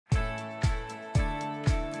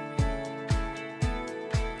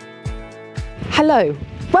Hello,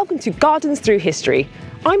 welcome to Gardens Through History.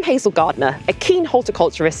 I'm Hazel Gardiner, a keen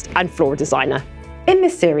horticulturist and floral designer. In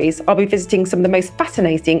this series, I'll be visiting some of the most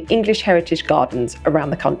fascinating English heritage gardens around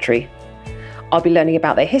the country. I'll be learning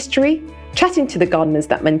about their history, chatting to the gardeners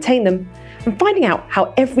that maintain them, and finding out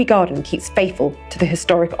how every garden keeps faithful to the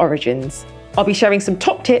historic origins. I'll be sharing some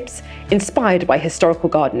top tips inspired by historical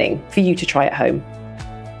gardening for you to try at home.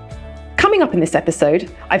 Coming up in this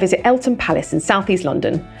episode, I visit Eltham Palace in southeast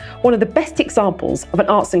London, one of the best examples of an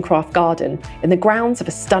arts and craft garden in the grounds of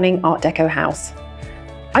a stunning Art Deco house.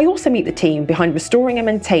 I also meet the team behind restoring and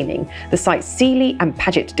maintaining the site's Seeley and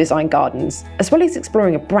Paget design gardens, as well as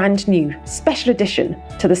exploring a brand new special addition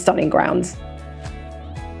to the stunning grounds.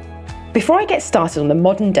 Before I get started on the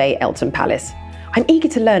modern day Eltham Palace, I'm eager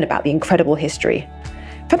to learn about the incredible history.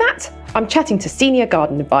 For that, I'm chatting to Senior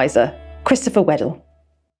Garden Advisor, Christopher Weddell.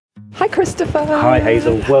 Hi Christopher. Hi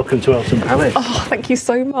Hazel, welcome to Eltham Palace. Oh, thank you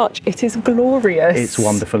so much. It is glorious. It's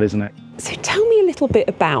wonderful, isn't it? So tell me a little bit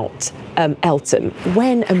about Eltham.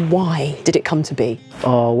 When and why did it come to be?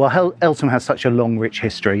 Oh, well, Eltham has such a long, rich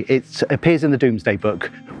history. It appears in the Domesday Book,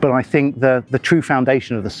 but I think the true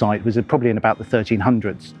foundation of the site was probably in about the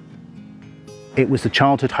 1300s. It was the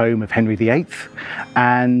childhood home of Henry VIII,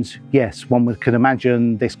 and yes, one could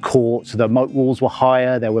imagine this court. The moat walls were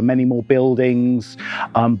higher, there were many more buildings,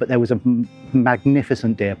 but there was a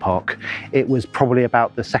magnificent deer park. It was probably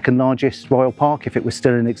about the second largest royal park, if it was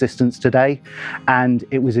still in existence today, and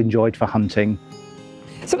it was enjoyed for hunting.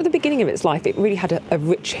 So at the beginning of its life, it really had a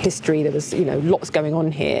rich history. There was, lots going on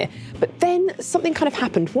here. But then something kind of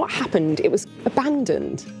happened. What happened? It was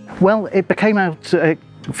abandoned. Well, it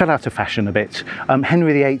fell out of fashion a bit.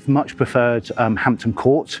 Henry VIII much preferred Hampton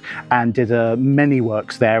Court and did many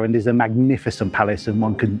works there, and is a magnificent palace, and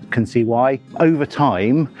one can see why. Over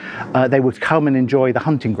time, they would come and enjoy the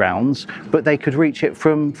hunting grounds, but they could reach it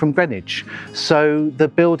from Greenwich. So the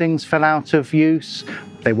buildings fell out of use.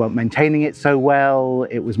 They weren't maintaining it so well.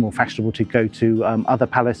 It was more fashionable to go to other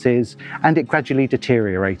palaces, and it gradually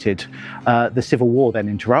deteriorated. The Civil War then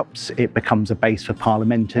interrupts. It becomes a base for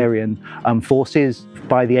parliamentarian forces.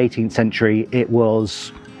 By the 18th century, it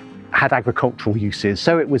had agricultural uses,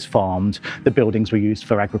 so it was farmed. The buildings were used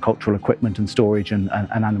for agricultural equipment and storage and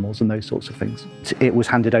animals and those sorts of things. It was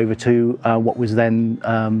handed over to what was then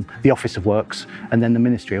the Office of Works and then the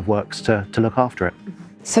Ministry of Works to look after it.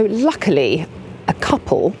 So luckily,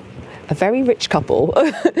 a very rich couple,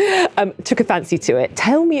 took a fancy to it.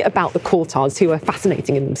 Tell me about the courtiers, who are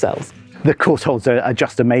fascinating in themselves. The courtiers are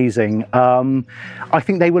just amazing. I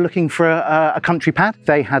think they were looking for a country pad.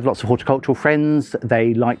 They had lots of horticultural friends.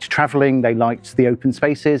 They liked travelling. They liked the open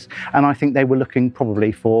spaces. And I think they were looking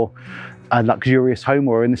probably for a luxurious home,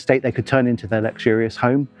 or an estate they could turn into their luxurious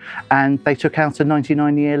home. And they took out a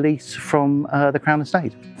 99-year lease from the Crown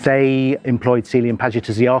Estate. They employed Seeley and Paget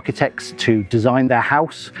as the architects to design their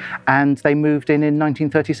house, and they moved in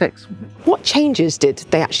 1936. What changes did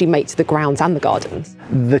they actually make to the grounds and the gardens?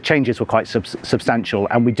 The changes were quite substantial,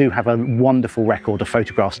 and we do have a wonderful record of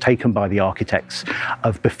photographs taken by the architects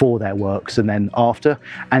of before their works and then after,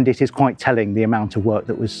 and it is quite telling the amount of work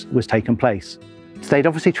that was taken place. They'd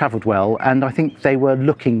obviously travelled well, and I think they were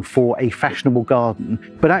looking for a fashionable garden.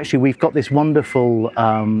 But actually, we've got this wonderful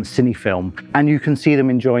cine film, and you can see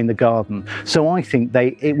them enjoying the garden. So I think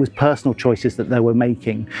it was personal choices that they were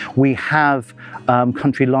making. We have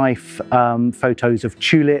country life photos of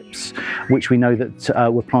tulips, which we know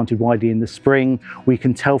that were planted widely in the spring. We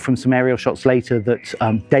can tell from some aerial shots later that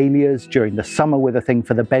dahlias during the summer were the thing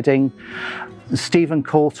for the bedding. Stephen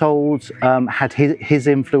Courtauld had his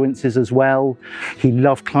influences as well. He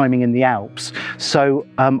loved climbing in the Alps. So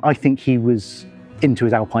I think he was into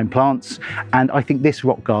his alpine plants. And I think this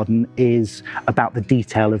rock garden is about the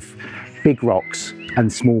detail of big rocks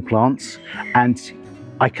and small plants. And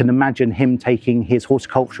I can imagine him taking his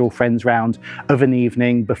horticultural friends round of an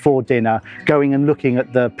evening before dinner, going and looking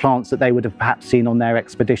at the plants that they would have perhaps seen on their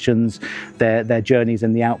expeditions, their journeys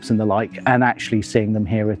in the Alps and the like, and actually seeing them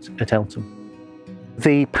here at Eltham.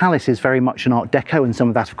 The palace is very much an Art Deco, and some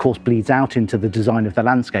of that of course bleeds out into the design of the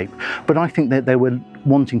landscape, but I think that they were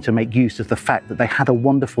wanting to make use of the fact that they had a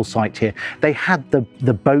wonderful site here. They had the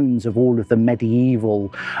bones of all of the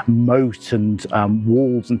medieval moat and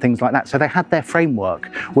walls and things like that, so they had their framework,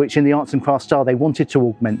 which in the arts and crafts style they wanted to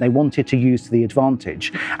augment, they wanted to use to the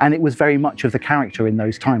advantage, and it was very much of the character in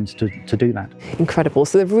those times to do that. Incredible.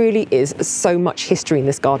 So there really is so much history in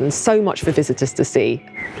this garden, so much for visitors to see.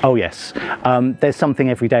 Oh yes, there's something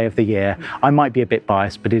every day of the year. I might be a bit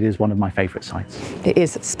biased, but it is one of my favourite sites. It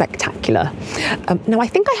is spectacular. Now I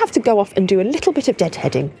think I have to go off and do a little bit of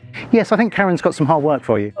deadheading. Yes, I think Karen's got some hard work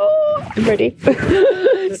for you. Oh, I'm ready.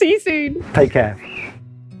 See you soon. Take care.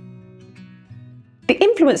 The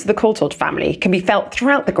influence of the Courtauld family can be felt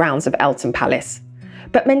throughout the grounds of Eltham Palace,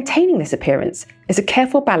 but maintaining this appearance is a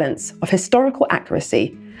careful balance of historical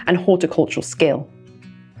accuracy and horticultural skill.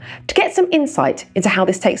 To get some insight into how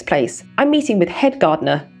this takes place, I'm meeting with head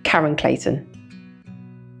gardener Karen Clayton.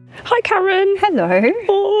 Hi Karen. Hello.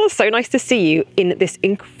 Oh, so nice to see you in this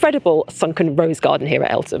incredible sunken rose garden here at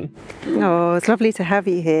Eltham. Oh, it's lovely to have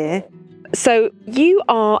you here. So you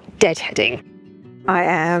are deadheading. I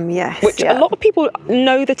am, yes. Which a lot of people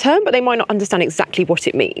know the term, but they might not understand exactly what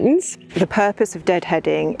it means. The purpose of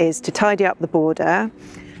deadheading is to tidy up the border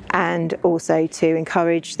and also to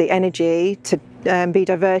encourage the energy to be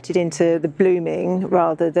diverted into the blooming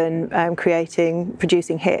rather than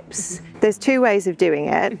producing hips. There's two ways of doing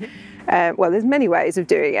it. Well, there's many ways of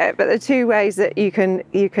doing it, but the two ways that you can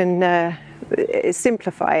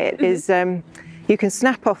simplify it is you can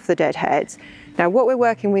snap off the deadheads. Now, what we're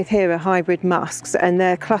working with here are hybrid musks, and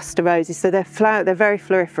they're cluster roses, so they're very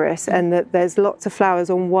floriferous, and there's lots of flowers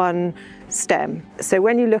on one stem. So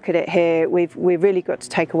when you look at it here, we've really got to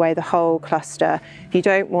take away the whole cluster. You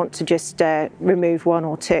don't want to just remove one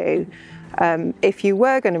or two. If you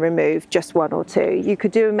were going to remove just one or two, you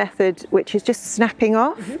could do a method which is just snapping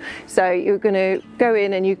off. So you're going to go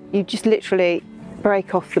in and you just literally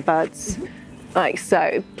break off the buds. Like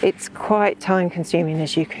so. It's quite time consuming,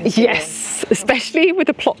 as you can see. Yes, especially with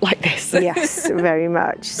a plot like this. Yes, very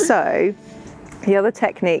much. So the other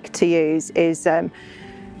technique to use is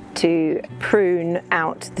to prune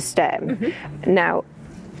out the stem. Now,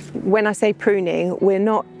 when I say pruning, we're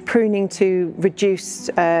not pruning to reduce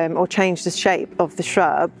or change the shape of the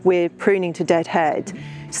shrub, we're pruning to dead head.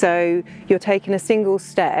 So you're taking a single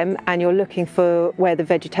stem and you're looking for where the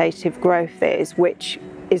vegetative growth is, which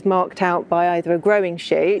is marked out by either a growing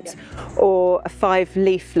shoot or a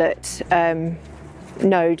 5-leaflet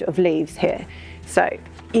node of leaves here. So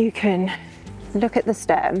you can look at the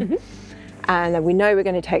stem and then we know we're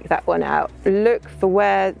going to take that one out. Look for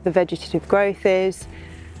where the vegetative growth is,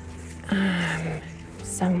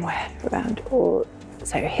 somewhere around, or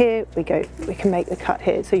so here we go, we can make the cut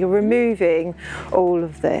here. So you're removing all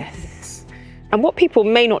of this. And what people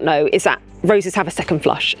may not know is that roses have a second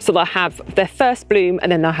flush. So they'll have their first bloom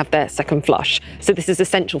and then they'll have their second flush. So this is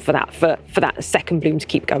essential for that, for that second bloom to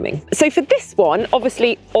keep going. So for this one,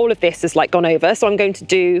 obviously all of this has like gone over. So I'm going to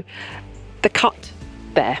do the cut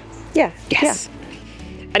there. Yeah. Yes. Yeah.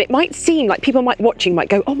 And it might seem like people watching might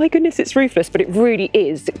go, oh my goodness, it's ruthless, but it really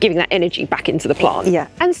is giving that energy back into the plant. Yeah.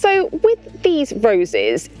 And so with these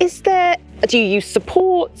roses, do you use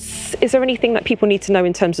supports? Is there anything that people need to know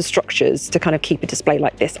in terms of structures to kind of keep a display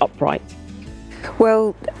like this upright?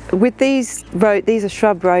 Well, with these are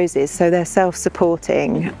shrub roses, so they're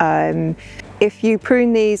self-supporting. If you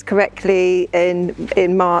prune these correctly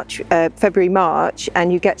in March, February, March,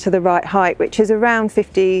 and you get to the right height, which is around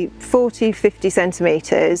 50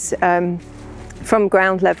 centimetres from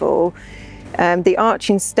ground level, the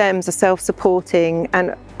arching stems are self-supporting,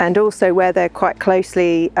 and also where they're quite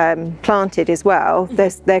closely planted as well,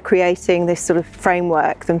 they're creating this sort of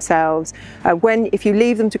framework themselves. If you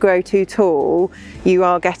leave them to grow too tall, you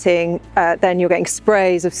are getting then you're getting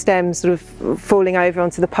sprays of stems sort of falling over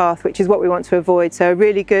onto the path, which is what we want to avoid. So a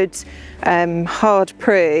really good hard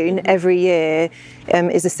prune every year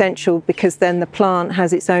is essential, because then the plant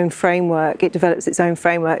has its own framework, it develops its own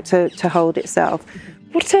framework to hold itself.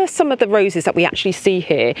 What are some of the roses that we actually see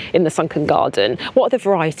here in the sunken garden? What are the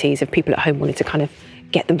varieties if people at home wanted to kind of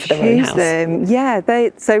get them for their own house? Yeah,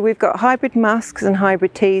 so we've got hybrid musks and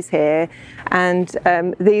hybrid teas here, and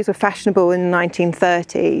these were fashionable in the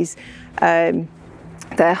 1930s.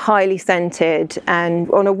 They're highly scented,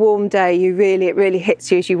 and on a warm day it really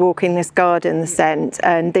hits you as you walk in this garden, the scent.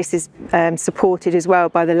 And this is supported as well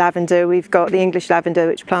by the lavender. We've got the English lavender,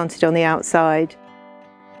 which is planted on the outside.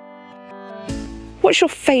 What's your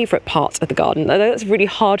favourite part of the garden? I know that's a really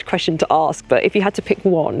hard question to ask, but if you had to pick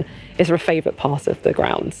one, is there a favourite part of the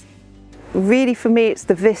grounds? Really, for me, it's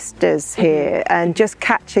the vistas here, and just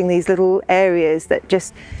catching these little areas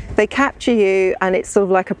that they capture you, and it's sort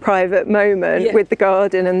of like a private moment with the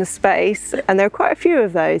garden and the space. And there are quite a few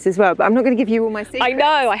of those as well, but I'm not going to give you all my secrets. I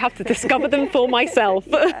know, I have to discover them for myself.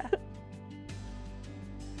 Yeah.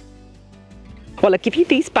 Well, I'll give you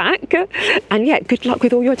these back, and yeah, good luck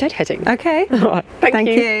with all your deadheading. Okay. All right. Thank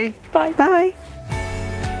you. Bye. Bye.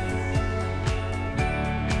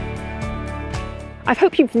 I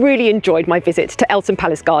hope you've really enjoyed my visit to Eltham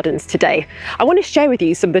Palace Gardens today. I want to share with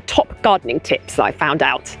you some of the top gardening tips that I found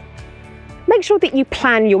out. Make sure that you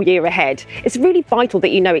plan your year ahead. It's really vital that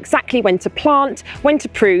you know exactly when to plant, when to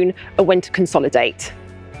prune, and when to consolidate.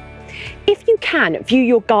 If you can view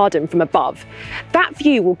your garden from above, that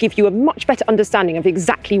view will give you a much better understanding of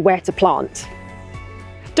exactly where to plant.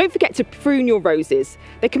 Don't forget to prune your roses.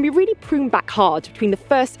 They can be really pruned back hard between the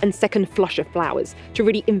first and second flush of flowers to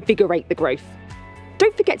really invigorate the growth.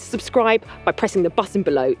 Don't forget to subscribe by pressing the button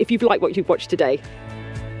below if you've liked what you've watched today.